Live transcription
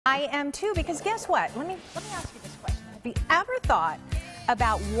I am too, because guess what? Let me ask you this question. Have you ever thought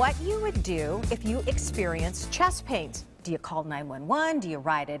about what you would do if you experienced chest pains? Do you call 911? Do you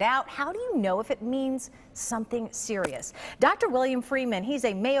ride it out? How do you know if it means something serious? Dr. William Freeman, he's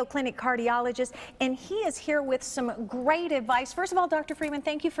a Mayo Clinic cardiologist, and he is here with some great advice. First of all, Dr. Freeman,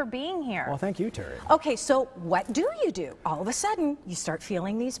 thank you for being here. Well, thank you, Terry. Okay, so what do you do? All of a sudden, you start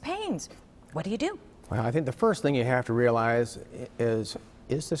feeling these pains. What do you do? Well, I think the first thing you have to realize is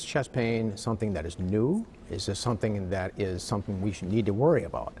this chest pain something that is new? Is this something that is something we should need to worry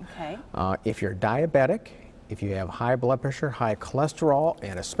about? Okay. If you're diabetic, if you have high blood pressure, high cholesterol,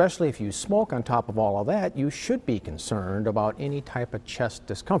 and especially if you smoke on top of all of that, you should be concerned about any type of chest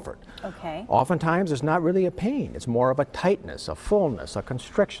discomfort. Okay. Oftentimes it's not really a pain. It's more of a tightness, a fullness, a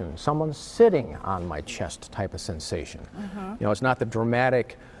constriction, someone sitting on my chest type of sensation. You know, it's not the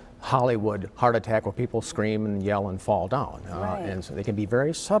dramatic Hollywood heart attack where people scream and yell and fall down. Right. And so they can be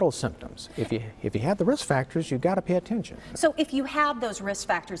very subtle symptoms. If you have the risk factors, you've got to pay attention. So if you have those risk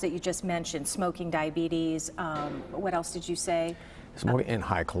factors that you just mentioned, smoking, diabetes, what else did you say? Smoking and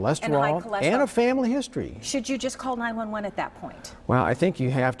high cholesterol and a family history. Should you just call 911 at that point? Well, I think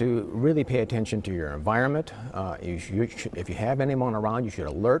you have to really pay attention to your environment. If you have anyone around, you should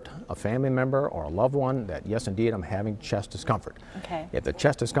alert a family member or a loved one that, yes, indeed, I'm having chest discomfort. Okay. If the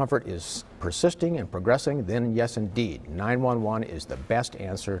chest discomfort is persisting and progressing, then yes, indeed, 911 is the best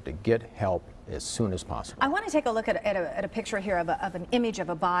answer to get help as soon as possible. I want to take a look at a picture here of an image of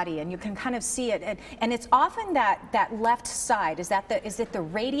a body, and you can kind of see it, and it's often that left side. Is it the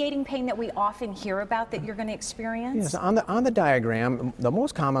radiating pain that we often hear about that you're going to experience? Yes, on the diagram, the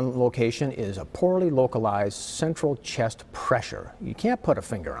most common location is a poorly localized central chest pressure. You can't put a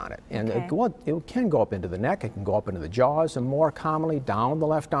finger on it, and okay. it can go up into the neck, it can go up into the jaws, and more commonly down the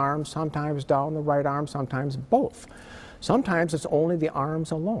left arm, sometimes down the right arm, sometimes both. Sometimes it's only the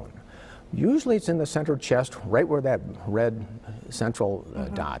arms alone. Usually it's in the center chest, right where that red central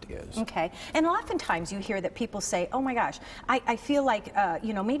dot is. Okay. And oftentimes you hear that people say, oh my gosh, I feel like,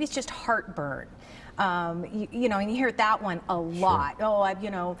 you know, maybe it's just heartburn. You know, and you hear that one a lot. Sure. Oh,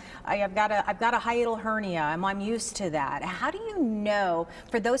 I've got a hiatal hernia. I'm used to that. How do you know,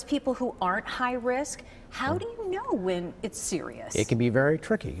 for those people who aren't high risk, how do you know when it's serious? It can be very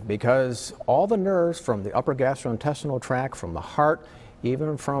tricky because all the nerves from the upper gastrointestinal tract, from the heart,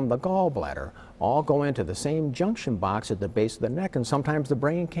 even from the gallbladder, all go into the same junction box at the base of the neck, and sometimes the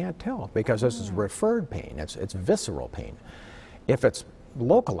brain can't tell because this is referred pain. It's visceral pain. If it's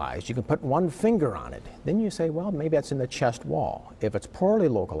localized, you can put one finger on it. Then you say, well, maybe that's in the chest wall. If it's poorly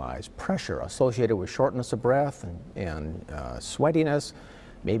localized, pressure associated with shortness of breath and sweatiness,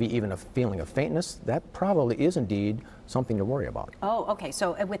 maybe even a feeling of faintness, that probably is indeed something to worry about. Oh, okay.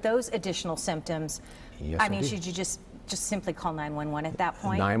 So with those additional symptoms, yes, I mean, indeed. should you just simply call 911 at that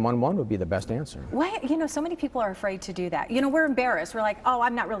point? 911 would be the best answer. Why, you know, so many people are afraid to do that. You know, we're embarrassed. We're like, oh,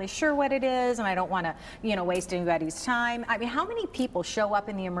 I'm not really sure what it is, and I don't want to, you know, waste anybody's time. I mean, how many people show up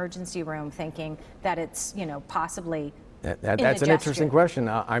in the emergency room thinking that it's, you know, possibly That's an interesting question.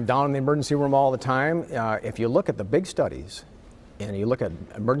 I'm down in the emergency room all the time. If you look at the big studies, and you look at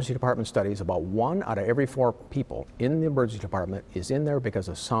emergency department studies, about 1 out of every 4 people in the emergency department is in there because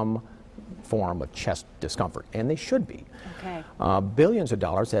of some form of chest discomfort, and they should be. Okay. Billions of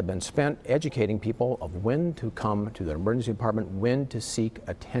dollars have been spent educating people of when to come to the emergency department, when to seek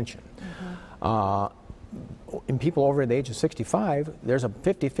attention. In people over the age of 65, there's a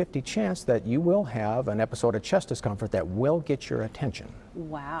 50-50 chance that you will have an episode of chest discomfort that will get your attention.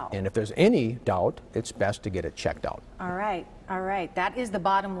 Wow. And if there's any doubt, it's best to get it checked out. All right, all right. That is the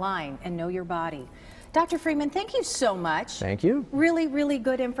bottom line, and know your body. Dr. Freeman, thank you so much. Thank you. Really, really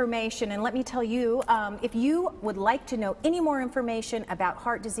good information. And let me tell you, if you would like to know any more information about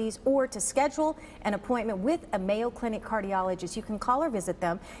heart disease or to schedule an appointment with a Mayo Clinic cardiologist, you can call or visit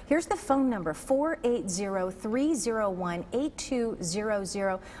them. Here's the phone number,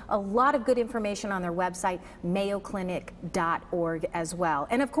 480-301-8200. A lot of good information on their website, mayoclinic.org as well.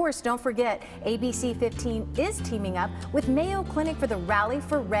 And of course, don't forget, ABC 15 is teaming up with Mayo Clinic for the Rally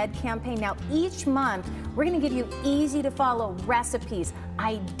for Red campaign. Now, each month, we're going to give you easy to follow recipes,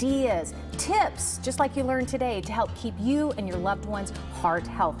 ideas, tips, just like you learned today, to help keep you and your loved ones heart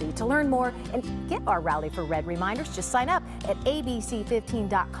healthy. To learn more and get our Rally for Red reminders, just sign up at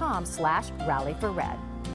abc15.com/rallyforred.